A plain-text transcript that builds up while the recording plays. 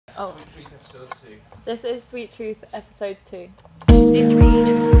Oh. Sweet Truth episode 2. This is Sweet Truth episode 2.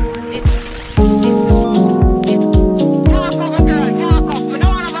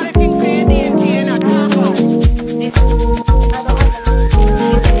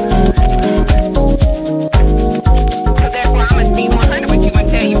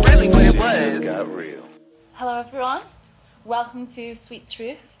 Hello everyone, welcome to Sweet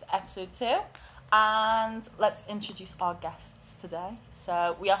Truth episode 2. And let's introduce our guests today.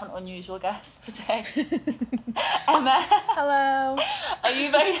 So we have an unusual guest today. Emma. Hello. Are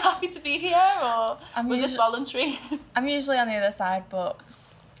you very happy to be here, or was this voluntary? I'm usually on the other side, but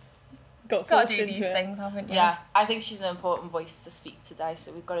got to do these things, haven't you? Yeah, I think she's an important voice to speak today,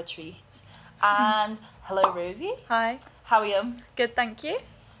 so we've got a treat. And hello, Rosie. Hi. How are you? Good, thank you.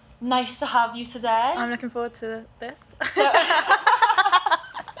 Nice to have you today. I'm looking forward to this. So,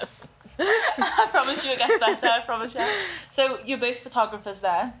 I promise you it gets better, I promise you. So you're both photographers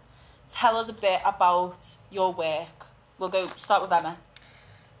then. Tell us a bit about your work. We'll start with Emma.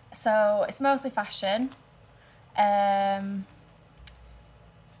 So it's mostly fashion. Do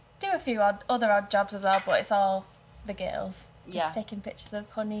a few other odd jobs as well, but it's all the girls. Just taking pictures of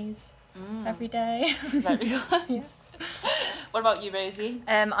honeys every day. Very good. Yeah. What about you, Rosie?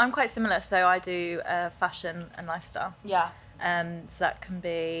 I'm quite similar, so I do fashion and lifestyle. Yeah. So that can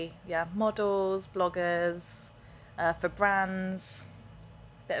be models, bloggers, for brands,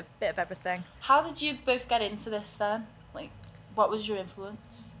 bit of everything. How did you both get into this then? Like, what was your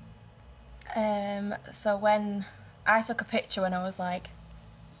influence? So when I took a picture when I was like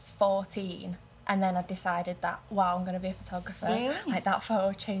 14, and then I decided that, wow, I'm going to be a photographer. Really? Like, that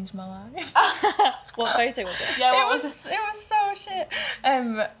photo changed my life. What photo was it? Yeah, It was so shit.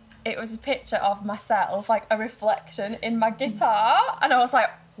 It was a picture of myself, like a reflection in my guitar, and I was like,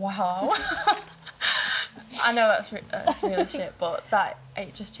 wow. I know that's really shit, but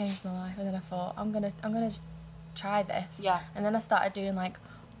it just changed my life. And then I thought, I'm gonna just try this. Yeah. And then I started doing like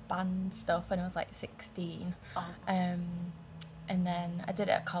band stuff when I was like 16. Oh. And then I did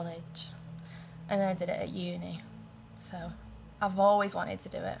it at college, and then I did it at uni. So I've always wanted to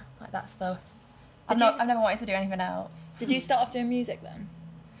do it. Like I've never wanted to do anything else. Did you start off doing music then?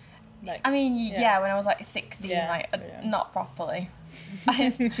 Like, I mean, yeah, when I was like 16, not properly.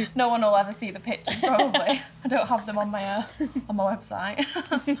 No one will ever see the pictures, probably. I don't have them on my website.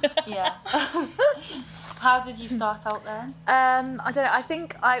 Yeah. How did you start out then? I don't know. I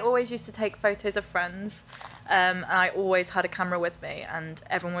think I always used to take photos of friends, and I always had a camera with me, and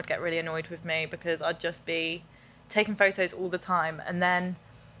everyone would get really annoyed with me because I'd just be taking photos all the time, and then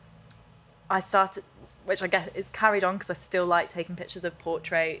I started, which I guess is carried on because I still like taking pictures of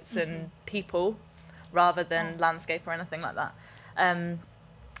portraits and people rather than landscape or anything like that. And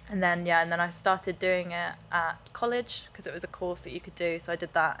then I started doing it at college because it was a course that you could do, so I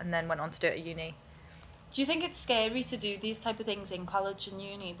did that and then went on to do it at uni. Do you think it's scary to do these type of things in college and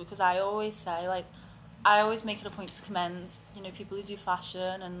uni? Because I always say, like, I always make it a point to commend, people who do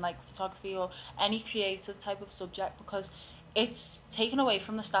fashion and like photography or any creative type of subject, because it's taken away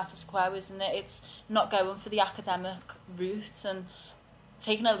from the status quo, isn't it? It's not going for the academic route and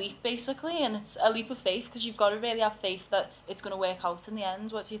taking a leap, basically, and it's a leap of faith because you've got to really have faith that it's going to work out in the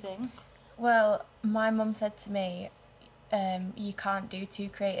end. What do you think? Well, my mum said to me, you can't do two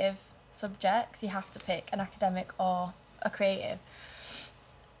creative subjects. You have to pick an academic or a creative.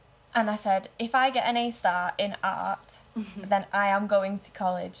 And I said, if I get an A star in art, then I am going to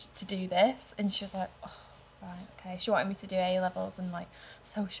college to do this. And she was like, oh, right, okay. She wanted me to do A-levels and like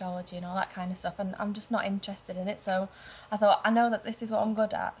sociology and all that kind of stuff, and I'm just not interested in it. So I thought, I know that this is what I'm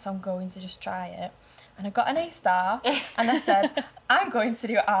good at, so I'm going to just try it. And I got an A star, and I said, I'm going to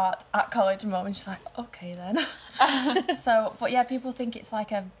do art at college, Mum. And she's like, okay then. But yeah, people think it's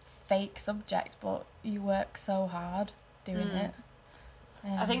like a fake subject, but you work so hard doing it.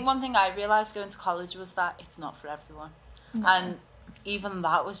 I think one thing I realised going to college was that it's not for everyone. No. And even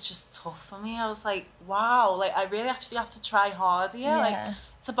that was just tough for me. I was like, wow, like I really actually have to try hard here. Like,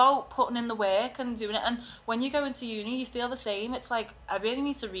 it's about putting in the work and doing it. And when you go into uni, you feel the same. It's like, I really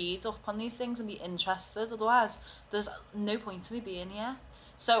need to read up on these things and be interested. Otherwise, there's no point to me being here.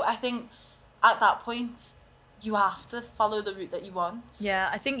 So I think at that point, you have to follow the route that you want. Yeah,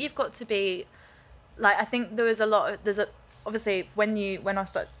 I think you've got to be, like, I think there was obviously when I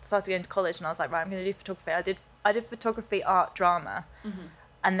started going to college and I was like, right, I'm going to do photography. I did photography, art, drama,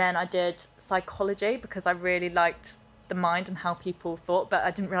 and then I did psychology because I really liked the mind and how people thought, but I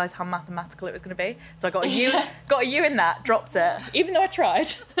didn't realise how mathematical it was going to be. So I got a U in that, dropped it, even though I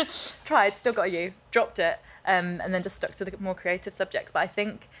tried, still got a U, dropped it, and then just stuck to the more creative subjects. But I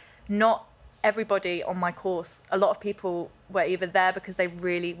think not everybody on my course, a lot of people were either there because they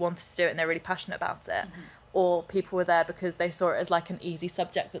really wanted to do it and they're really passionate about it, or people were there because they saw it as like an easy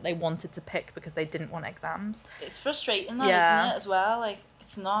subject that they wanted to pick because they didn't want exams. It's frustrating though, isn't it, as well? Like,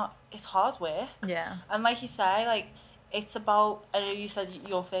 it's hard work. Yeah. And like you say, like, it's about, I know you said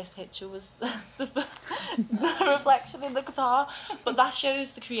your first picture was the reflection in the guitar, but that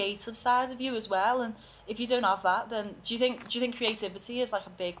shows the creative side of you as well. And if you don't have that, then do you think creativity is like a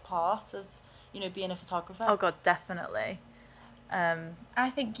big part of, you know, being a photographer? Oh God, definitely. I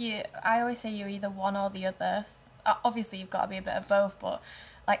think I always say you're either one or the other. Obviously you've got to be a bit of both, but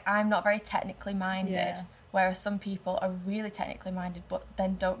like, I'm not very technically minded, whereas some people are really technically minded but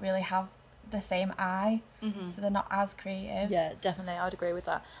then don't really have the same eye, so they're not as creative. Yeah, definitely, I'd agree with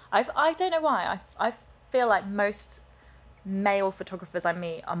that. I don't know why, I feel like most male photographers I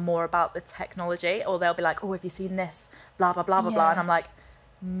meet are more about the technology, or they'll be like, oh, have you seen this, blah blah blah blah blah, and I'm like,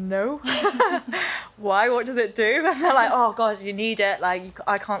 no. Why, what does it do? And they're like, oh God, you need it, like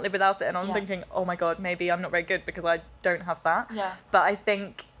I can't live without it, and I'm thinking, oh my God, maybe I'm not very good because I don't have that. But I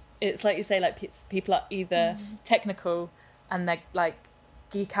think it's like you say, like people are either technical and they're like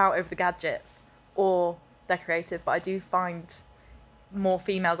geek out over the gadgets, or they're creative. But I do find more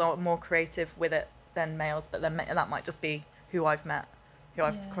females are more creative with it than males, but then that might just be who I've met, who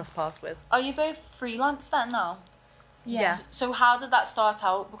I've crossed paths with. Are you both freelance then now? Yeah. So how did that start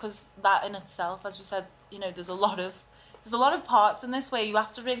out? Because that in itself, as we said, you know, there's a lot of parts in this where you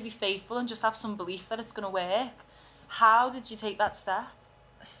have to really be faithful and just have some belief that it's going to work. How did you take that step?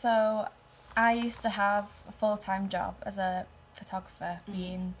 So I used to have a full-time job as a photographer,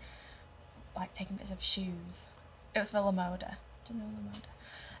 being like taking pictures of shoes. It was for Lamoda. Do you know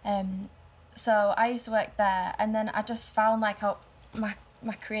Lamoda? So I used to work there, and then I just found like how my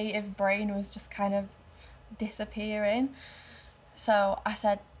creative brain was just kind of disappearing. So I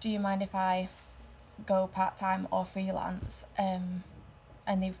said, do you mind if I go part-time or freelance? And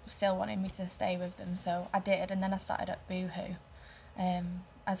they still wanted me to stay with them, so I did. And then I started at Boohoo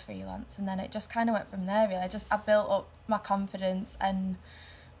as freelance, and then it just kind of went from there, really. I built up my confidence and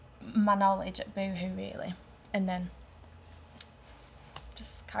my knowledge at Boohoo, really, and then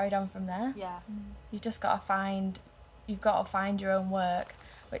just carried on from there. Yeah. You've got to find your own work,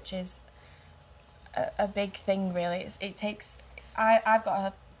 which is a big thing, really. It takes, I've got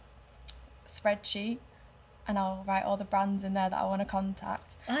a spreadsheet, and I'll write all the brands in there that I want to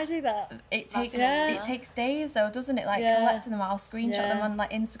contact. I do that. It takes days though, doesn't it? Like collecting them, I'll screenshot them on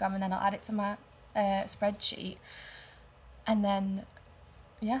like Instagram, and then I'll add it to my spreadsheet, and then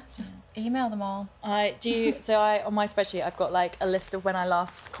just email them all. On my spreadsheet I've got like a list of when I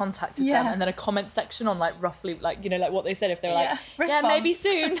last contacted them, and then a comment section on like roughly like, you know, like what they said. If they're like Respond. maybe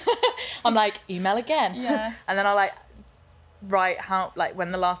soon, I'm like, email again. And then I like write how, like,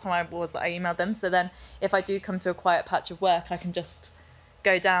 when the last time I was that I emailed them, so then if I do come to a quiet patch of work, I can just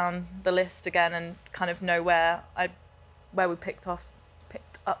go down the list again and kind of know where we picked up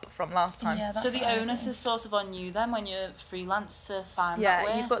from last time. So the onus is sort of on you then when you're freelance to find that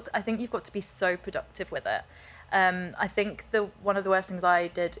way. I think you've got to be so productive with it. I think one of the worst things I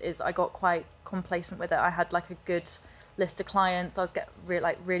did is I got quite complacent with it. I had like a good list of clients. I was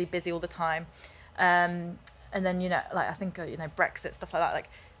really busy all the time. And then, you know, like I think, you know, Brexit, stuff like that, like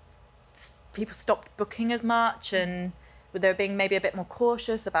people stopped booking as much, and they were being maybe a bit more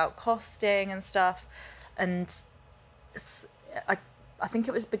cautious about costing and stuff. And I think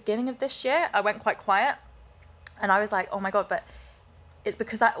it was beginning of this year, I went quite quiet, and I was like, oh my God, but it's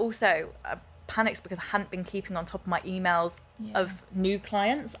because I panicked because I hadn't been keeping on top of my emails of new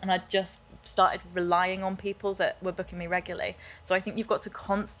clients, and I just started relying on people that were booking me regularly. So I think you've got to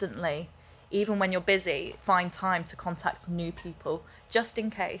constantly, even when you're busy, find time to contact new people, just in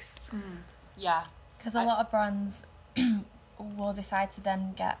case. Yeah. Because a lot of brands will decide to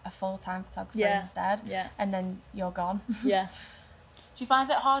then get a full-time photographer instead, and then you're gone. Yeah. Do you find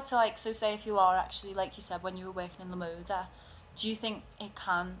it hard to, like, so say if you are actually, like you said, when you were working in Lamoda, do you think it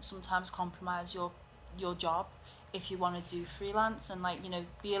can sometimes compromise your job if you want to do freelance and, like, you know,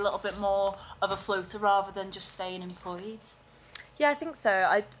 be a little bit more of a floater rather than just staying employed? Yeah, I think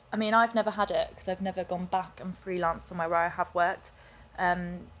so. I mean, I've never had it because I've never gone back and freelanced somewhere where I have worked.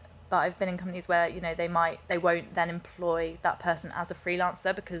 But I've been in companies where, you know, they won't then employ that person as a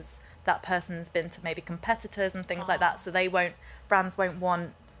freelancer because that person's been to maybe competitors and things like that. So brands won't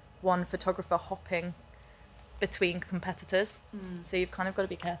want one photographer hopping between competitors. So you've kind of got to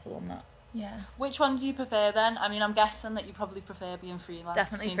be careful on that. Yeah. Which one do you prefer then? I mean, I'm guessing that you probably prefer being freelance.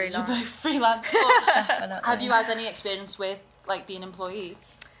 Definitely freelance. You're both freelance. But Definitely. have you had any experience with, like, being employed?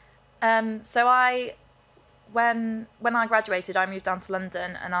 So when I graduated, I moved down to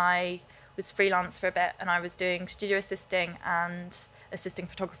London, and I was freelance for a bit, and I was doing studio assisting and assisting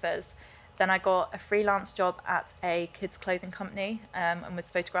photographers. Then I got a freelance job at a kids clothing company, and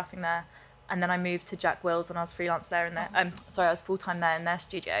was photographing there. And then I moved to Jack Wills, and I was freelance there in their, I was full-time there in their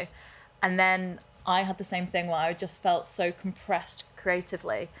studio. And then I had the same thing where I just felt so compressed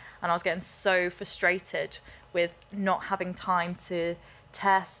creatively, and I was getting so frustrated with not having time to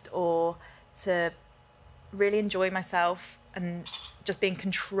test or to really enjoy myself, and just being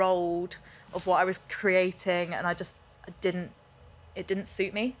controlled of what I was creating, and it didn't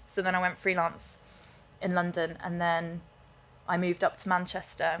suit me. So then I went freelance in London, and then I moved up to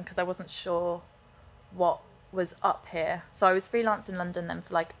Manchester because I wasn't sure what was up here. So I was freelance in London then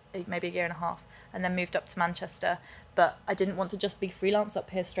for like maybe a year and a half, and then moved up to Manchester. But I didn't want to just be freelance up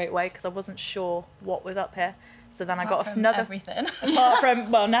here straight away because I wasn't sure what was up here. So then I got another everything. Apart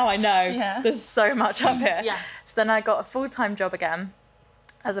from, well, now I know. Yeah. There's so much up here. Yeah. So then I got a full-time job again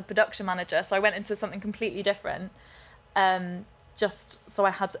as a production manager. So I went into something completely different, just so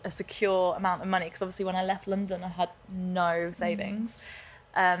I had a secure amount of money, because obviously when I left London I had no savings.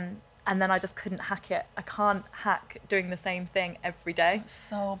 And then I just couldn't hack it. I can't hack doing the same thing every day.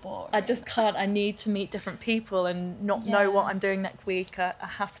 So boring. I just can't. I need to meet different people and not know what I'm doing next week. I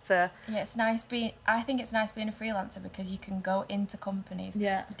have to. Yeah, I think it's nice being a freelancer because you can go into companies.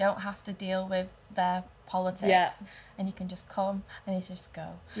 Yeah. You don't have to deal with their politics. Yeah. And you can just come and you just go.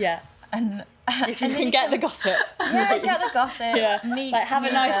 Yeah. And you can get the gossip. Yeah, get the gossip. Yeah. Meet, like have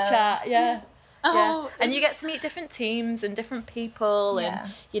a nice girls. chat. Yeah. Oh, yeah. And you get to meet different teams and different people,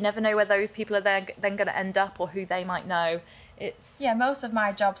 and you never know where those people are then going to end up or who they might know. Yeah, most of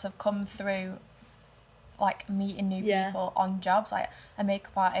my jobs have come through like meeting new people on jobs. Like a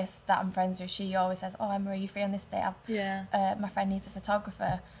makeup artist that I'm friends with, she always says, "Oh, Emma, are you free on this day? My friend needs a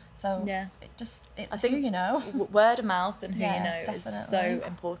photographer." So I think who you know. Word of mouth and who you know definitely. is so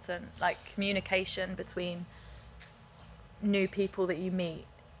important. Like communication between new people that you meet.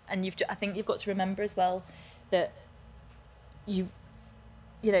 And I think you've got to remember as well that you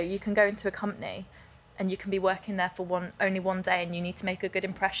can go into a company and you can be working there for only one day, and you need to make a good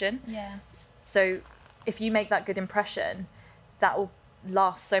impression. Yeah. So if you make that good impression, that will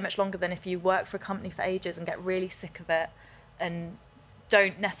last so much longer than if you work for a company for ages and get really sick of it and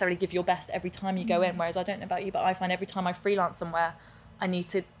don't necessarily give your best every time you go in. Whereas I don't know about you, but I find every time I freelance somewhere, I need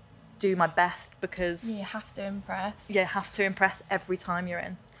to do my best because you have to impress. You have to impress every time you're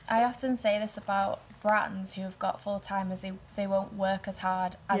in. I often say this about brands who have got full-timers, they won't work as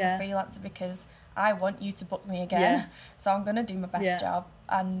hard as a freelancer because I want you to book me again. So I'm going to do my best job.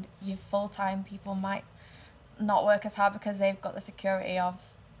 And your full-time people might not work as hard because they've got the security of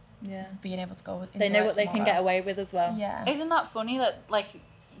being able to go into They know what they tomorrow. can get away with as well. Yeah. Isn't that funny that like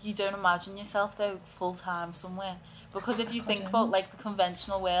you don't imagine yourself though full-time somewhere? Because if you think about like the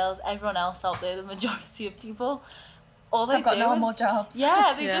conventional world, everyone else out there, the majority of people, all they do normal jobs.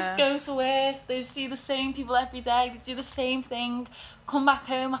 Yeah, they just go to work, they see the same people every day, they do the same thing, come back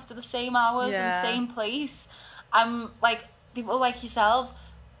home after the same hours in the same place. Like people like yourselves,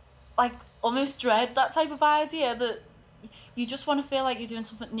 like almost dread that type of idea that you just want to feel like you're doing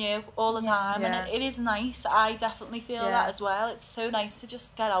something new all the time, and it is nice. I definitely feel that as well. It's so nice to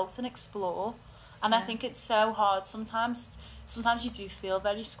just get out and explore, and I think it's so hard sometimes you do feel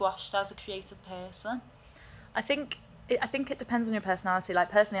very squashed as a creative person. I think it depends on your personality. Like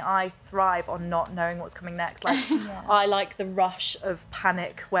personally, I thrive on not knowing what's coming next. Like I like the rush of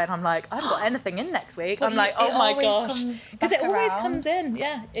panic when I'm like, I haven't got anything in next week. But I'm like, oh my gosh, because it always comes in.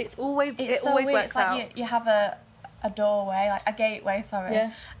 Yeah, it always works it's like out. You have a doorway, like a gateway,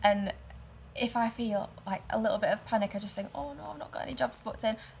 and if I feel like a little bit of panic, I just think, oh no, I've not got any jobs booked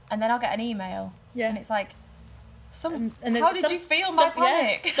in, and then I'll get an email, and it's like, how did you feel my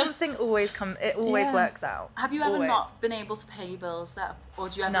panic? Yeah, something always works out. Have you ever not been able to pay bills or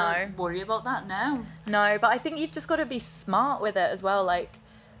do you ever worry about that? No, but I think you've just got to be smart with it as well. Like,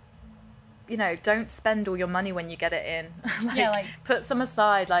 you know, don't spend all your money when you get it in. Put some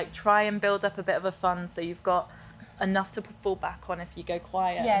aside. Like, try and build up a bit of a fund so you've got enough to fall back on if you go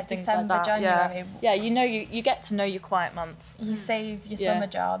quiet. Yeah, and things December, like that. January. Yeah, you get to know your quiet months. You save your summer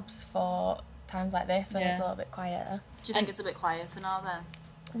jobs for times like this when it's a little bit quieter. Do you think it's a bit quieter now then?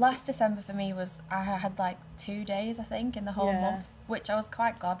 Last December for me I had like 2 days I think in the whole month, which I was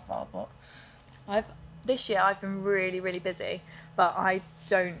quite glad for. But this year I've been really, really busy, but I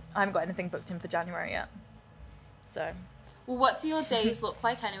haven't got anything booked in for January yet. So. Well, what do your days look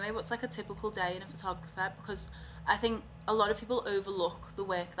like anyway? What's like a typical day in a photographer? Because I think a lot of people overlook the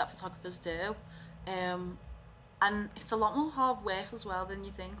work that photographers do. And it's a lot more hard work as well than you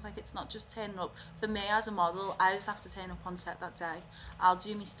think. Like, it's not just turning up. For me as a model, I just have to turn up on set that day. I'll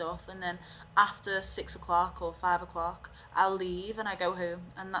do my stuff, and then after 6 o'clock or 5 o'clock, I'll leave and I go home,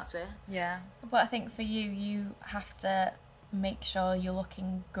 and that's it. Yeah. But I think for you, you have to make sure you're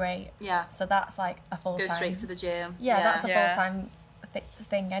looking great. Yeah. So that's like a full-time... Go straight to the gym. Yeah, that's a full-time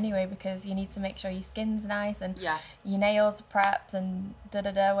thing anyway, because you need to make sure your skin's nice and your nails are prepped and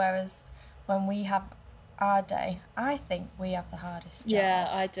da-da-da, whereas when we have our day, I think we have the hardest job. Yeah,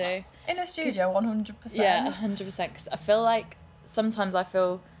 I do. In a studio, 100%. Yeah, 100%. Because I feel like sometimes I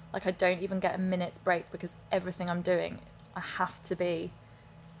feel like I don't even get a minute's break because everything I'm doing, I have to be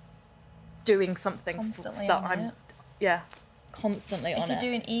doing something Constantly that on I'm... it. Yeah, constantly on it. If you're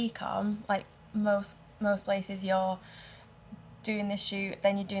doing e-com, like most places, you're doing the shoot,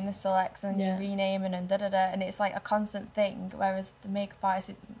 then you're doing the selects and you're renaming and da-da-da, and it's like a constant thing, whereas the makeup artist,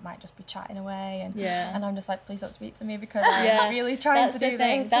 it might just be chatting away, and I'm just like, please don't speak to me because I'm really trying to do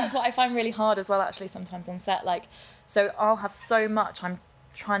this. That's what I find really hard as well, actually, sometimes on set. Like, so I'll have so much I'm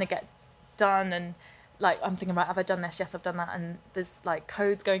trying to get done, and like I'm thinking, right, have I done this? Yes, I've done that, and there's like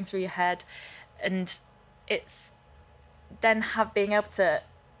codes going through your head, and it's then being able to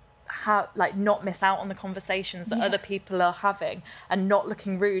like not miss out on the conversations that other people are having, and not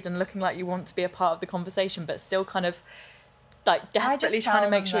looking rude and looking like you want to be a part of the conversation, but still kind of like desperately trying to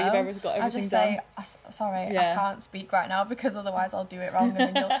make sure you've got everything I just done. say, sorry, I can't speak right now because otherwise I'll do it wrong,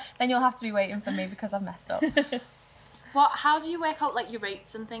 and then you'll have to be waiting for me because I've messed up. How do you work out like your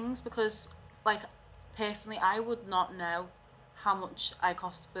rates and things? Because like personally, I would not know how much I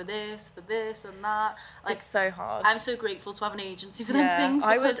cost for this and that. Like, it's so hard. I'm so grateful to have an agency for them things.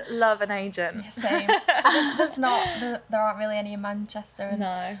 I would love an agent. Yeah, same. There aren't really any in Manchester. And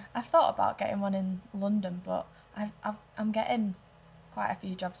no. I've thought about getting one in London, but I'm getting quite a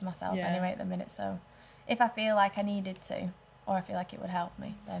few jobs myself anyway at the minute. So if I feel like I needed to, or I feel like it would help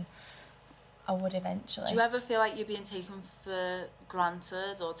me, then I would eventually. Do you ever feel like you're being taken for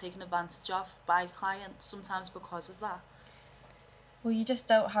granted or taken advantage of by clients sometimes because of that? Well, you just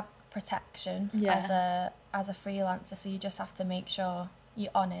don't have protection as a freelancer, so you just have to make sure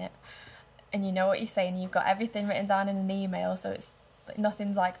you're on it and you know what you're saying. You've got everything written down in an email, so it's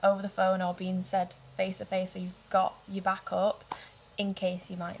nothing's like over the phone or being said face to face. So you've got your backup in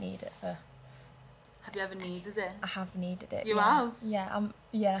case you might need it for. Have you ever needed it? I have needed it. You have? Yeah.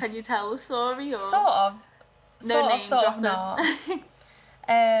 Yeah. Can you tell the story or? Sort of. No name dropping. Not.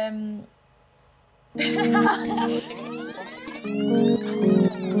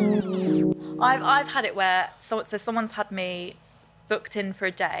 I've had it where so someone's had me booked in for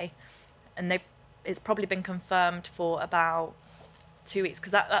a day, and it's probably been confirmed for about 2 weeks,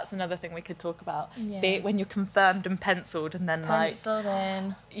 because that's another thing we could talk about. Be it when you're confirmed and penciled, and then penciled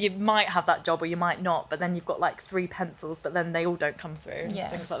in. You might have that job or you might not, but then you've got like 3 pencils, but then they all don't come through and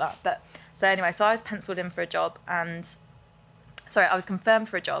things like that. But so anyway, so I was penciled in for a job, I was confirmed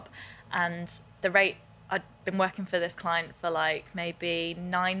for a job, and the rate, I'd been working for this client for like maybe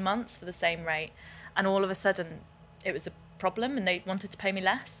 9 months for the same rate, and all of a sudden it was a problem and they wanted to pay me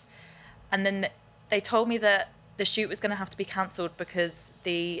less, and then they told me that the shoot was going to have to be cancelled because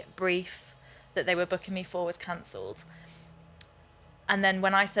the brief that they were booking me for was cancelled. And then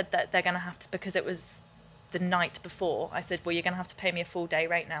when I said that they're going to have to, because it was the night before, I said, well, you're going to have to pay me a full day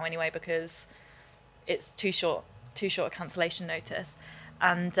rate now anyway, because it's too short a cancellation notice.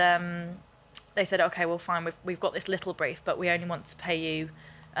 And they said, okay, well, fine, we've got this little brief, but we only want to pay you,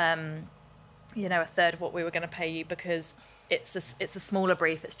 a third of what we were going to pay you, because it's a smaller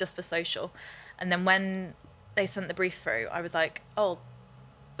brief, it's just for social. And then when they sent the brief through, I was like, oh,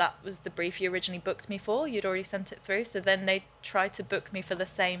 that was the brief you originally booked me for? You'd already sent it through? So then they tried to book me for the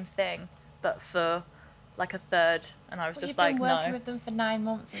same thing, but for like a third, and I was just like, no. You've been working with them for 9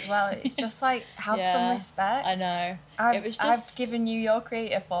 months as well. It's just like, have some respect. I know. I've given you your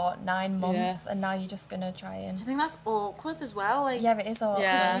creator for 9 months, and now you're just going to try and... Do you think that's awkward as well? Like, yeah, it is awkward.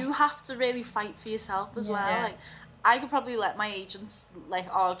 Because you have to really fight for yourself as well. Like, I could probably let my agents like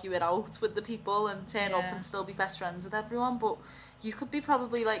argue it out with the people and turn up and still be best friends with everyone, but you could be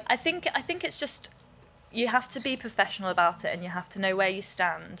probably like... I think it's just, you have to be professional about it, and you have to know where you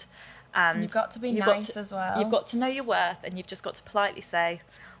stand. And you've got to be nice as well. You've got to know your worth, and you've just got to politely say,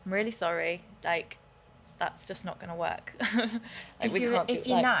 I'm really sorry, like, that's just not going to work. Like, if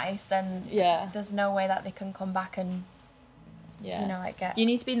you're nice, then there's no way that they can come back and, you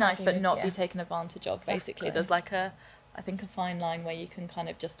need to be nice but not be taken advantage of, basically. There's like I think a fine line where you can kind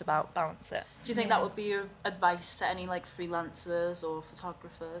of just about balance it. Do you think that would be your advice to any like freelancers or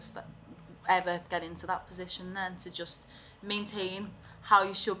photographers that ever get into that position then, to just maintain how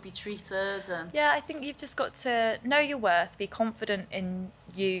you should be treated. And yeah, I think you've just got to know your worth, be confident in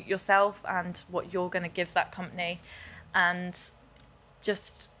yourself and what you're going to give that company, and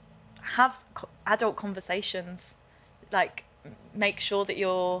just have adult conversations. Like, make sure that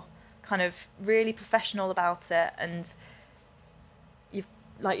you're kind of really professional about it, and you've,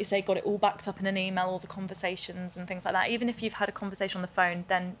 like you say, got it all backed up in an email, all the conversations and things like that. Even if you've had a conversation on the phone,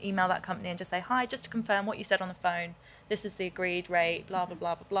 then email that company and just say, hi, just to confirm what you said on the phone, this is the agreed rate, blah, blah,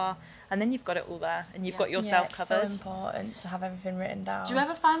 blah, blah, blah. And then you've got it all there, and you've got yourself covered. It's so important to have everything written down. Do you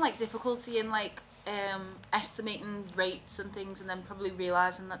ever find like difficulty in like estimating rates and things, and then probably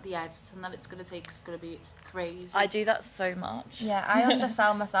realising that the editing that it's going to take is going to be crazy? I do that so much. Yeah, I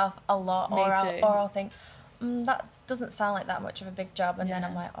undersell myself a lot, Me or too. I'll think, that doesn't sound like that much of a big job, and then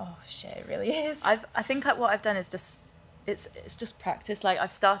I'm like, oh shit, it really is. I think what I've done is just it's just practice. Like,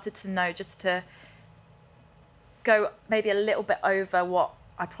 I've started to know just to go maybe a little bit over what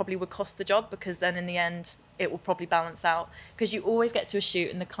I probably would cost the job, because then in the end it will probably balance out. Because you always get to a shoot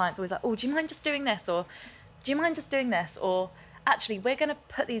and the client's always like, oh, do you mind just doing this, or do you mind just doing this, or actually we're going to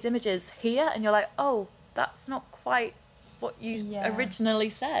put these images here, and you're like, oh, that's not quite what you originally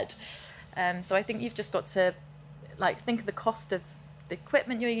said. So I think you've just got to like think of the cost of the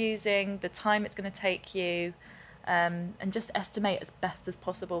equipment you're using, the time it's going to take you, and just estimate as best as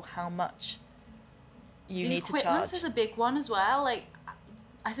possible how much you need to charge. The equipment is a big one as well. Like,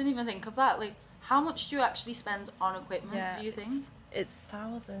 I didn't even think of that. Like, how much do you actually spend on equipment, do you think? It's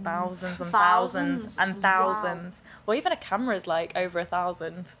thousands. Thousands and thousands and thousands. Wow. Well, even a camera is like over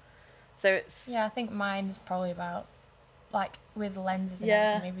 1,000. So it's... Yeah, I think mine is probably about, like, with lenses and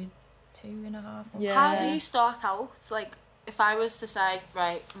everything, maybe 2.5. Yeah. How do you start out? Like, if I was to say,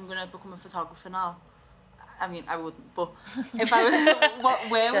 right, I'm going to become a photographer now, I mean, I wouldn't, but if I was,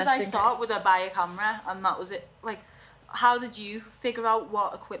 where would I start? Would I buy a camera and that was it? Like, how did you figure out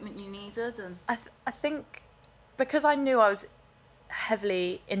what equipment you needed? And I think because I knew I was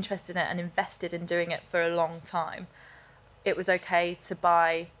heavily interested in it and invested in doing it for a long time, it was okay to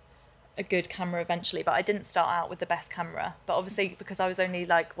buy a good camera eventually. But I didn't start out with the best camera. But obviously, because I was only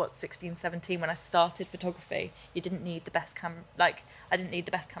like, 16, 17 when I started photography, you didn't need the best camera. Like, I didn't need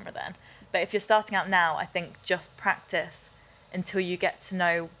the best camera then. But if you're starting out now, I think just practice until you get to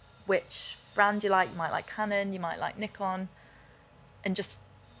know which brand you like. You might like Canon, you might like Nikon, and just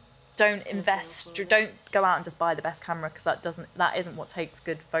don't don't go out and just buy the best camera, because that isn't what takes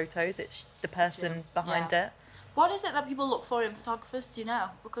good photos. It's the person behind it. What is it that people look for in photographers, do you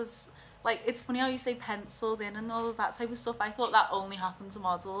know? Because, like, it's funny how you say penciled in and all of that type of stuff. I thought that only happened to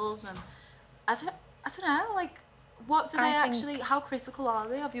models, and I don't know, like, what do they actually, how critical are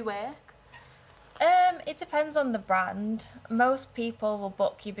they of your work? It depends on the brand. Most people will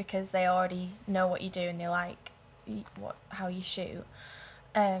book you because they already know what you do and they like how you shoot.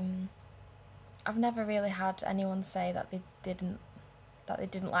 I've never really had anyone say that they didn't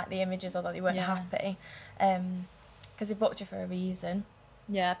like the images or that they weren't happy, because they booked you for a reason.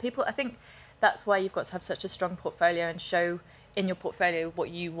 Yeah, people, I think that's why you've got to have such a strong portfolio and show in your portfolio what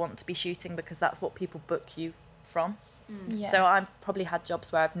you want to be shooting, because that's what people book you from. Yeah. So I've probably had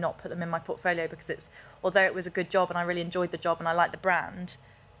jobs where I've not put them in my portfolio because although it was a good job and I really enjoyed the job and I liked the brand,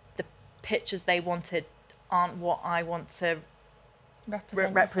 the pictures they wanted aren't what I want to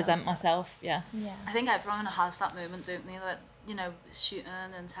represent myself. Yeah. I think everyone has that moment, don't they? That, you know, shooting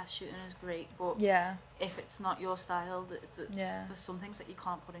and test shooting is great, but if it's not your style, there's some things that you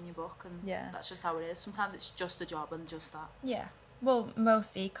can't put in your book, and that's just how it is. Sometimes it's just a job and just that. Yeah. Well,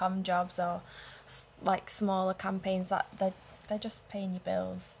 most e-com jobs or like smaller campaigns, that they're just paying your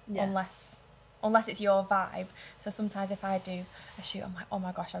bills, unless it's your vibe. So sometimes if I do a shoot, I'm like, oh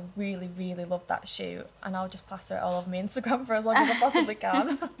my gosh, I really, really love that shoot, and I'll just plaster it all over my Instagram for as long as I possibly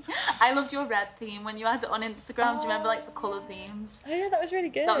can. I loved your red theme when you had it on Instagram. Do you remember, like, the colour themes? Oh yeah, that was really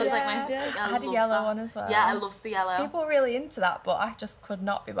good. That was like my... I had a yellow one as well. Yeah, I loved the yellow. People were really into that, but I just could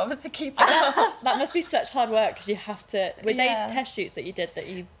not be bothered to keep it up. That must be such hard work, because you have to... Were they test shoots that you did that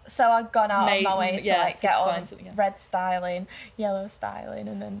you... So I'd gone out of my way to like get on red styling, yellow styling,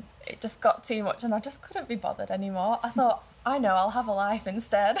 and then it just got too much and I just couldn't be bothered anymore. I thought, I know, I'll have a life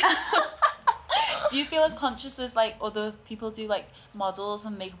instead. Do you feel as conscious as like other people do, like models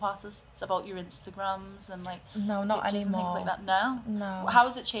and makeup artists, about your Instagrams and like no, not pictures anymore. and things like that? No. How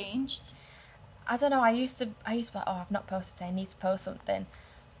has it changed? I don't know. I used to be like, oh, I've not posted today, I need to post something.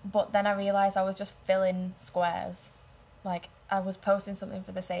 But then I realised I was just filling squares. Like, I was posting something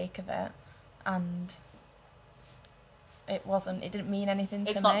for the sake of it, and it didn't mean anything to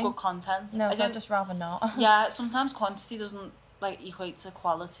me. It's not good content. No, so I'd just rather not. Yeah, sometimes quantity doesn't like equate to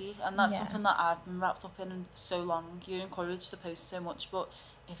quality, and that's something that I've been wrapped up in for so long. You're encouraged to post so much, but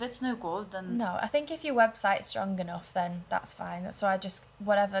if it's no good, then no. I think if your website's strong enough, then that's fine. So I just,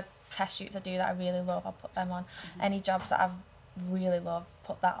 whatever test shoots I do that I really love, I'll put them on. Any jobs that I really love,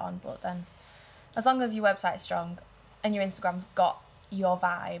 put that on. But then as long as your website's strong and your Instagram's got your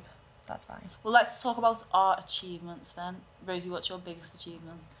vibe, that's fine. Well, let's talk about our achievements then. Rosie, what's your biggest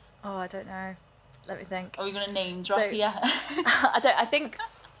achievement? Oh, I don't know. Let me think. Are we going to name drop here? I think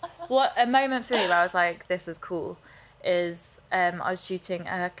what a moment for me where I was like, this is cool, is I was shooting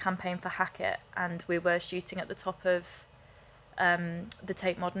a campaign for Hackett, and we were shooting at the top of the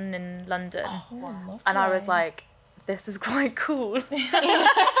Tate Modern in London. Oh, wow. And I was like, this is quite cool.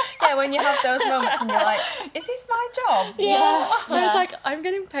 Yeah, when you have those moments and you're like, is this my job? Yeah. I was like, I'm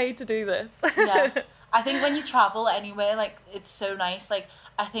getting paid to do this. Yeah. I think when you travel anywhere, like, it's so nice. Like,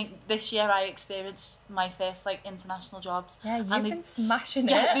 I think this year I experienced my first, like, international jobs. Yeah, you've been smashing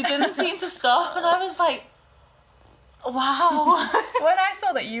it. Yeah, they didn't seem to stop, and I was like, wow. When I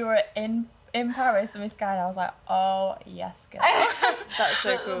saw that you were in Paris with Miss Guy, I was like, oh, yes, girl. That's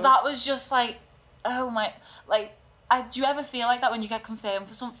so cool. That was just like, oh my, like, do you ever feel like that when you get confirmed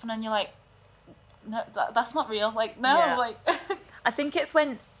for something and you're like, no, that's not real, like, no, Yeah. like. I think it's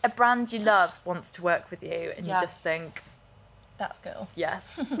when a brand you love wants to work with you and you just think, that's cool.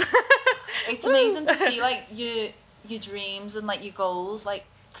 yes. It's amazing to see, like, your dreams and, like, your goals, like,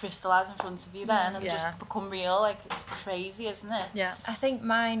 crystallise in front of you then and just become real. Like, it's crazy, isn't it? Yeah. I think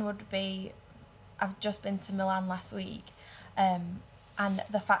mine would be, I've just been to Milan last week, and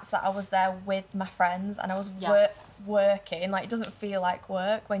the fact that I was there with my friends and I was working, like, it doesn't feel like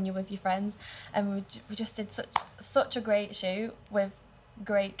work when you're with your friends, and we just did such a great shoot with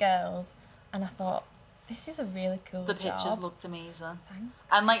great girls, and I thought, this is a really cool The job. pictures looked amazing. Thanks.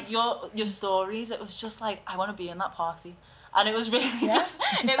 And, like, your stories, it was just like, I want to be in that party. And it was really just,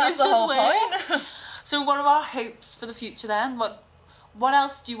 it was just weird. So what are our hopes for the future then? What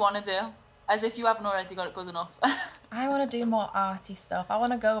else do you want to do? As if you haven't already got it good enough. I want to do more arty stuff. I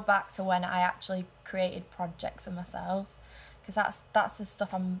want to go back to when I actually created projects for myself, because that's the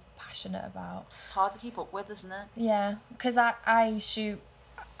stuff I'm passionate about. It's hard to keep up with, isn't it? Yeah, because I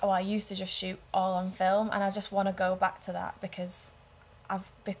used to just shoot all on film, and I just want to go back to that because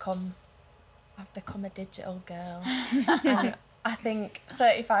I've become a digital girl. And I think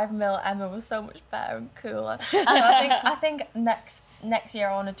 35mm Emma was so much better and cooler. So I think next year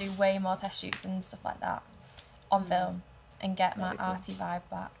I want to do way more test shoots and stuff like that on film and get my arty vibe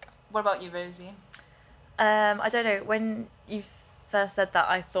back. What about you, Rosie? I don't know. When you first said that,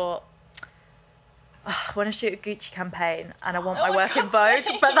 I thought, I want to shoot a Gucci campaign and I want my work in Vogue.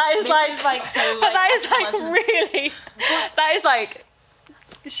 But that is really, that is like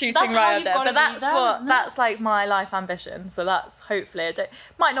shooting that's right up there. But that's like my life ambition. So that's hopefully,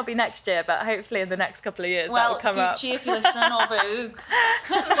 might not be next year, but hopefully in the next couple of years that will come up. Gucci, if you're listening, or Vogue.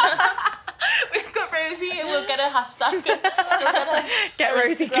 We've got Rosie, and we'll get a hashtag. Get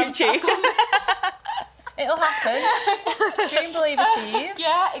Rosie Gucci. It'll happen. Dream, believe, achieve.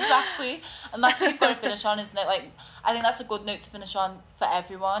 Yeah, exactly. And that's what you've got to finish on, isn't it? Like, I think that's a good note to finish on for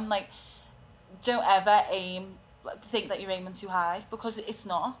everyone. Like, don't ever think that you're aiming too high, because it's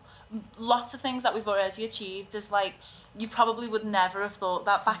not. Lots of things that we've already achieved is like, you probably would never have thought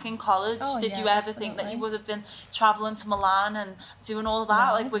that back in college. Did you ever think that you would have been travelling to Milan and doing all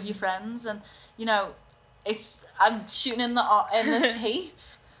that, like, with your friends? And, you know, I'm shooting in the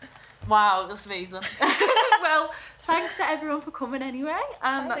Tate. Wow, that's amazing. Well, thanks to everyone for coming anyway,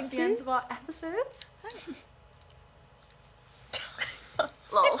 and that's the end of our episode.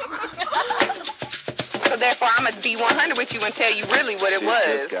 Lol. So therefore, I'm gonna be 100 with you and tell you really what it was.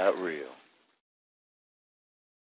 It just got real.